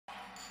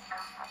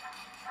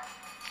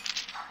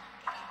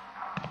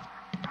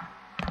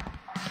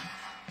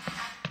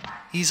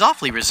He's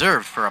awfully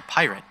reserved for a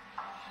pirate.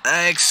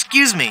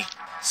 Excuse me,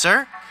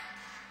 sir?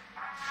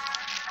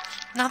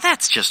 Now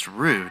that's just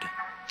rude.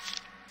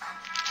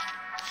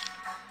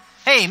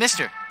 Hey,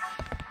 mister.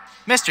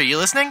 Mister, you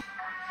listening?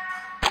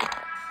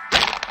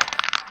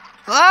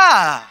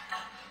 Ah!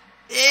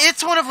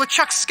 It's one of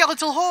LeChuck's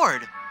skeletal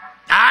horde.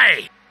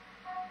 Aye.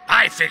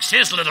 I fixed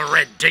his little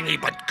red dinghy,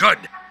 but good.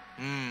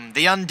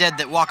 The undead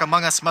that walk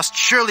among us must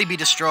surely be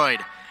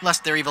destroyed,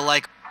 lest their evil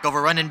like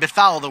overrun and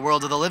befoul the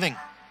world of the living.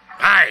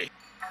 Aye.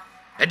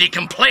 And he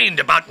complained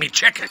about me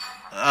chicken.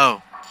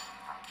 Oh.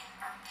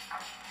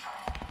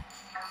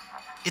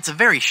 It's a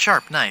very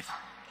sharp knife.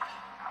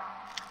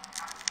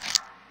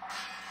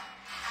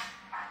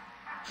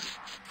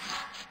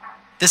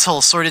 This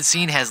whole sordid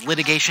scene has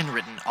litigation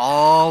written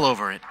all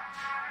over it.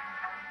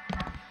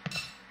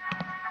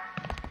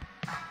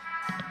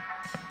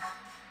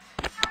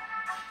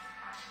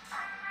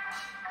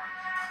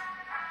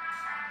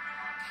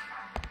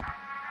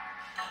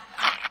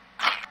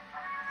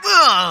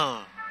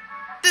 Ugh!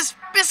 This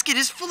biscuit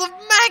is full of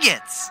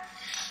maggots!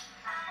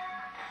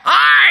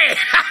 Aye!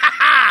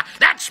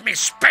 That's me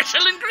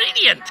special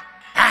ingredient.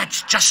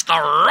 That's just the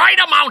right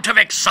amount of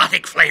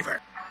exotic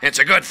flavor. It's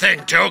a good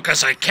thing, too,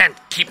 because I can't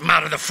keep 'em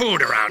out of the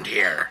food around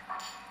here.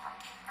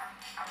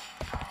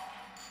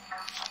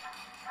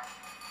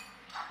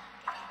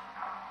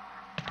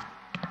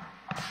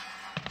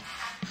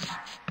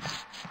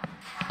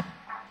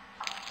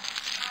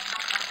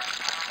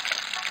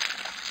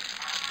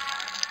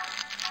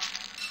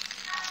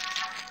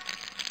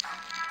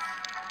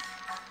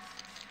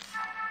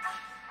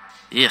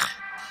 Ugh.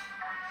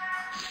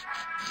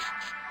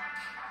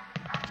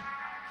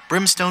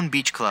 Brimstone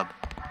Beach Club.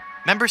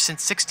 Member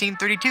since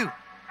 1632.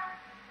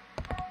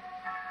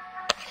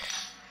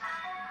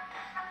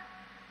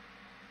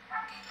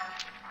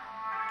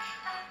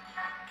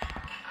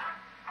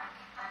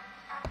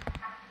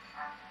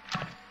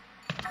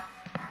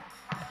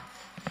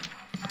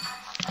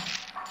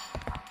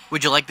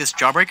 Would you like this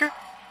jawbreaker?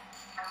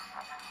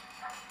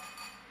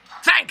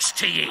 Thanks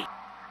to ye.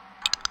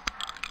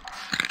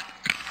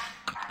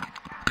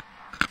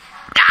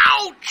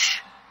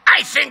 Ouch!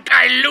 I think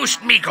I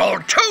loosed me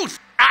gold tooth.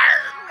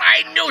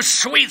 I knew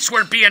sweets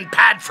were being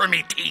bad for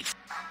me teeth,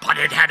 but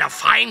it had a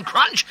fine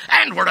crunch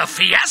and were a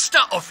fiesta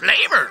of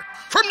flavor.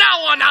 From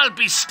now on, I'll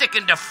be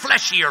sticking to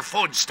fleshier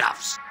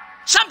foodstuffs.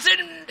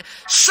 Something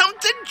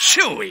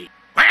chewy.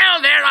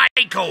 Well, there I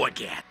go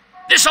again.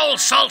 This old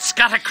salt's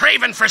got a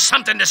craving for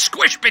something to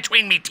squish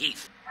between me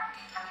teeth.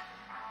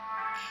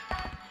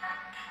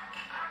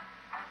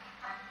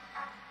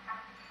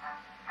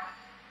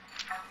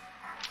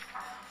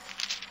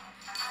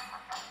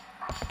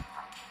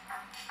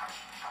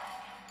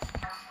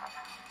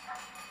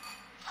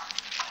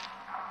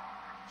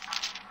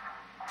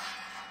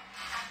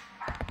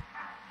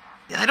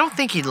 I don't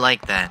think he'd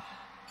like that.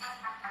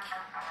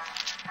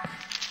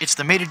 It's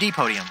the maitre d'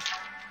 podium.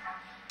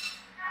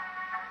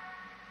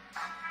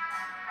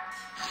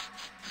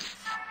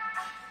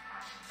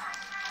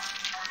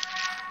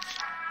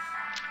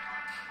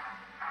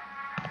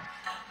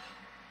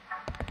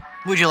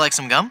 Would you like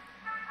some gum?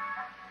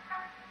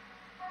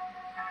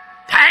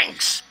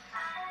 Thanks.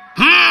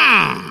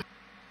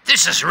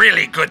 This is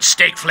really good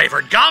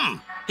steak-flavored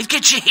gum. It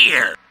gets you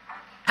here.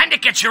 And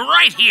it gets you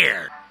right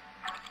here.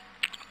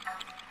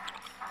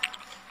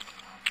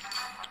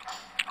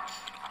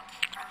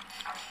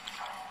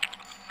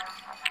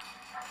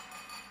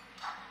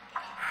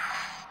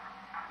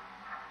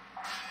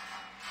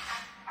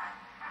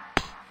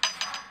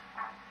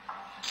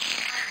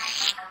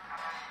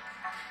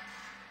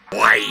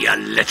 Why, you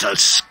little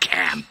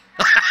scamp.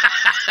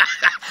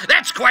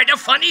 That's quite a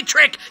funny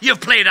trick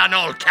you've played on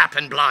old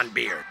Captain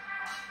Blondebeard.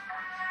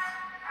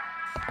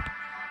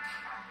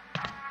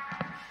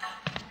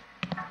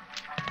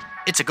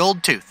 It's a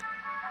gold tooth.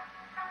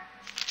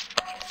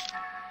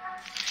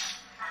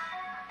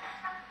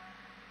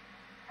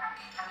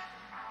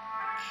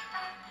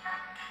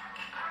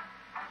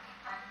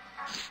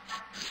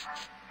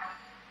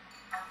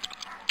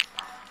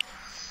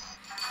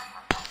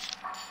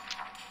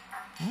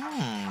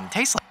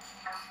 Tastes like...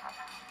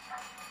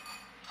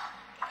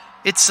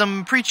 It's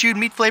some pre-chewed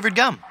meat-flavored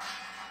gum.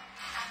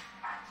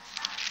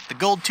 The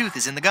gold tooth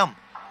is in the gum.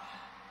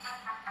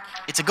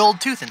 It's a gold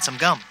tooth and some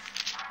gum.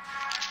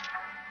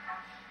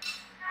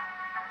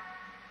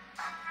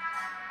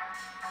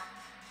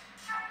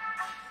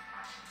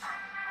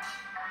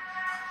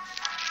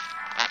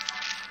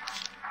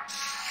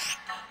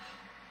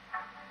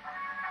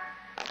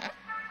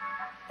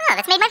 Oh,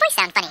 that's made my voice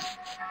sound funny.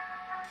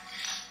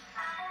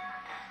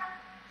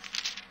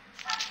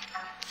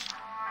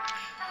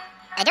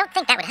 I don't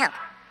think that would help.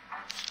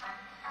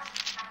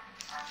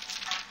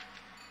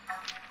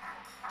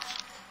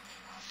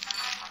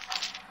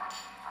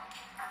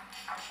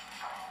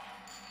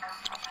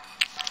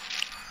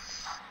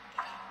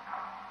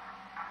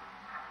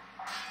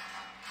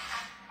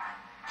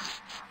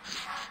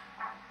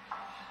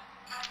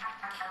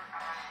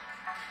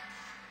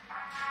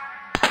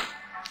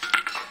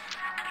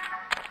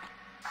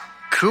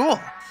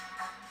 Cool.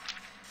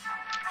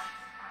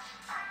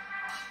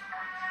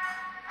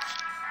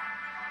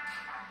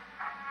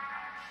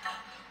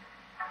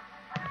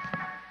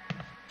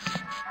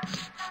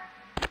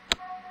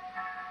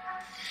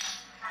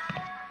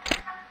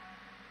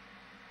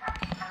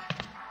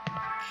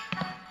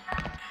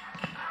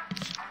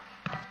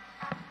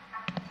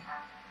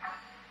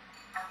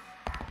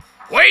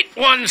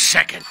 1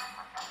 second.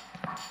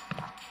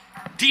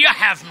 Do you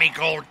have me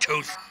gold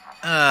tooth?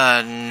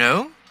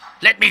 No?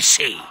 Let me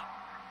see.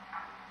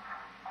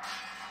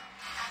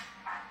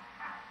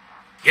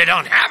 You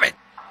don't have it?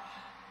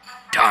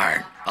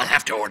 Darn, I'll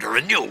have to order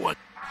a new one.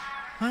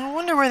 I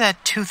wonder where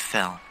that tooth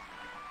fell.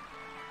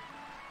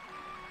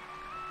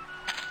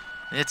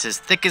 It's as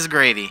thick as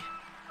gravy.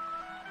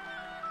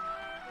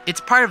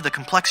 It's part of the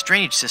complex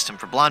drainage system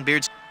for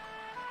blondebeards.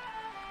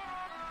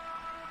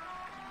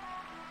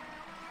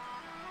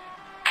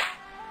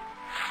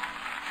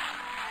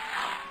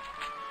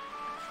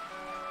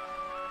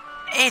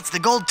 Hey, it's the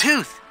gold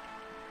tooth.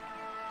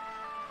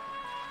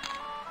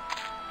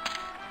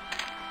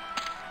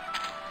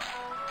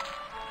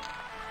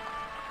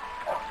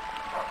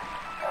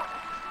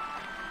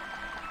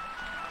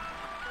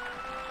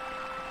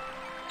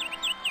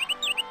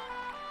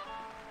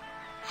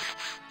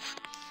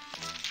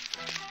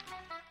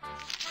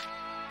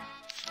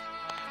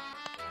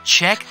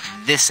 Check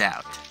this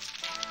out.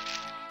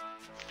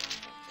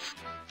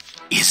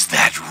 Is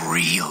that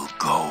real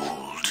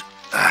gold?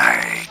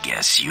 I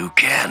guess you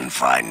can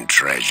find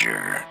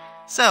treasure.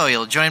 So,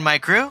 you'll join my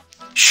crew?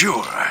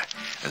 Sure,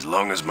 as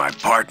long as my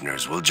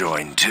partners will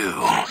join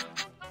too.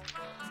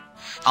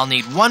 I'll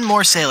need one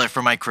more sailor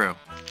for my crew.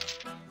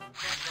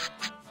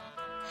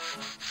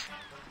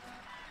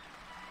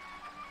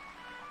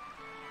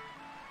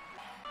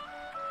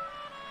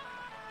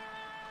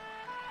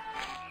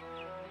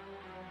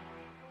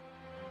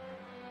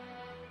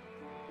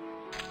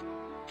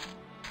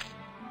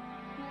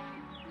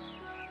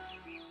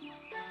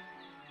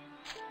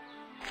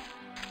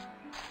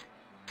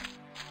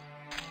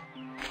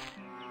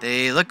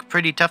 They look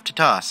pretty tough to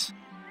toss.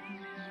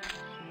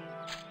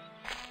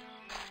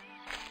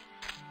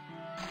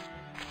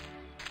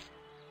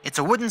 It's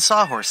a wooden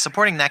sawhorse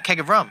supporting that keg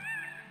of rum.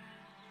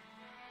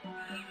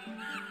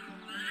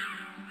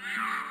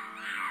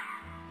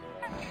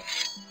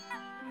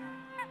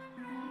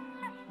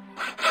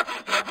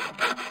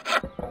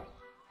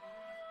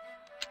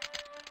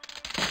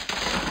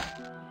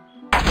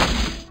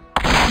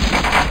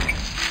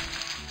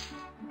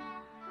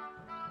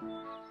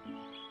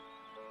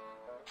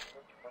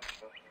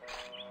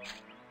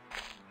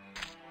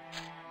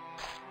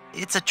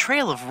 It's a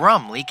trail of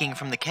rum leaking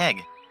from the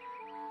keg.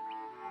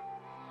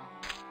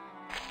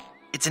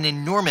 It's an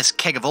enormous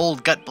keg of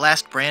old Gut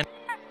Blast brand.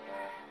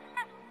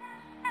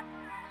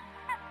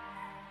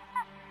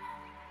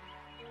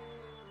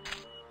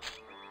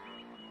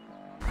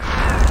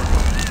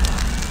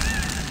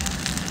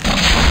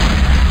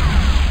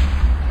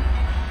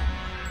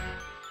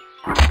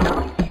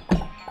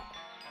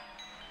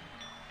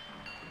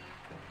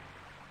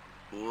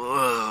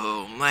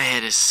 Whoa, my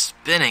head is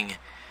spinning.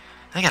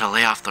 I gotta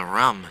lay off the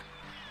rum.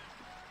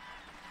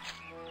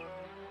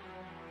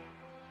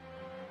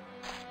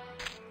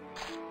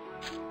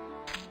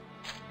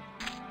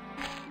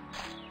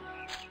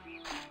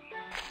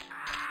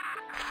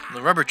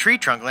 The rubber tree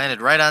trunk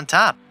landed right on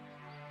top.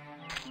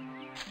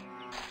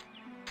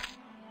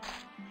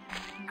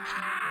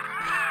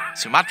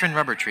 Sumatran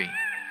rubber tree.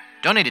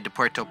 Donated to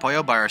Puerto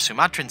Pollo by our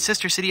Sumatran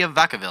sister city of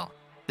Vacaville.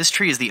 This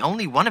tree is the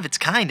only one of its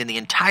kind in the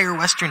entire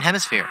Western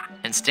Hemisphere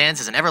and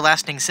stands as an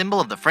everlasting symbol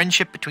of the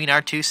friendship between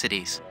our two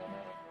cities.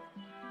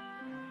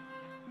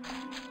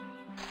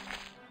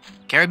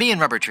 Caribbean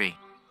rubber tree.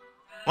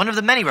 One of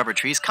the many rubber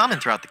trees common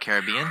throughout the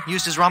Caribbean,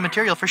 used as raw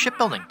material for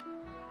shipbuilding.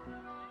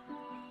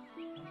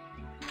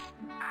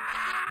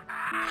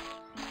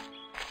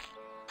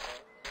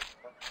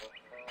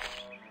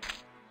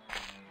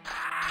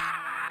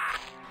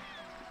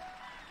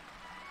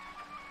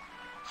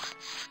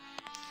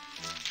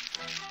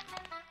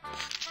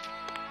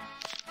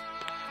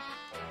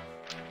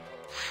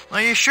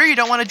 Are you sure you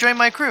don't want to join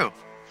my crew?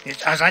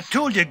 It's as I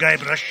told you,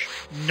 Guybrush.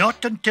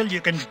 Not until you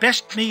can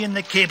best me in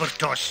the caber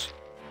toss.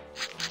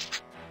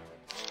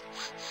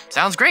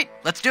 Sounds great.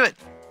 Let's do it.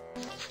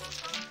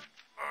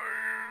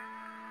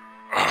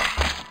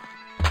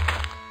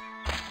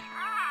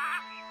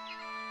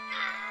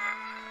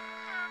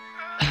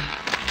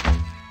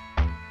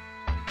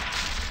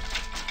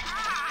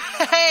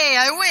 Hey,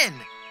 I win!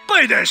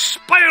 By the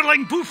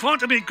spiraling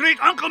bouffant of me great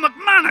Uncle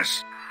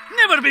McManus!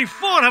 Never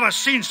before have I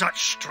seen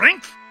such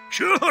strength.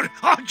 Sure,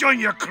 I'll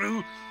join your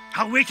crew.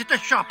 I'll wait at the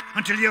shop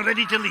until you're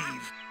ready to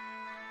leave.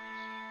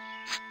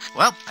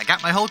 Well, I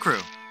got my whole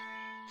crew.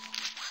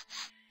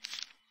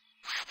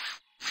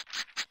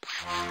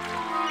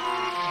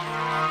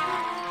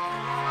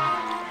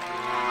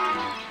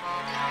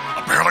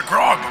 A barrel of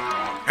grog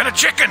and a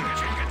chicken.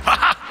 Ha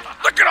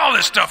ha! Look at all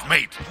this stuff,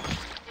 mate.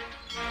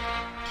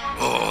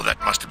 Oh, that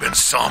must have been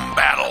some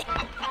battle.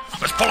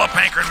 Let's pull up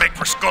anchor and make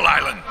for Skull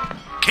Island.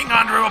 King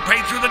Andre will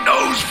pay through the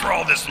nose for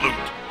all this loot.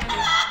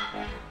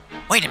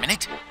 Wait a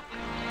minute.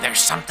 There's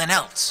something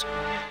else.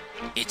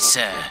 It's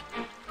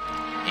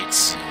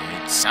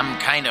some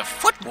kind of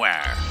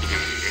footwear.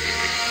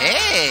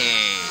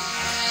 Hey,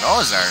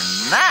 those are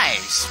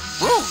nice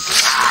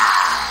boots.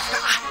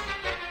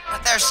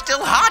 But they're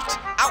still hot.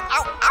 Ow,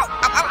 ow, ow,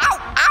 ow, ow, ow.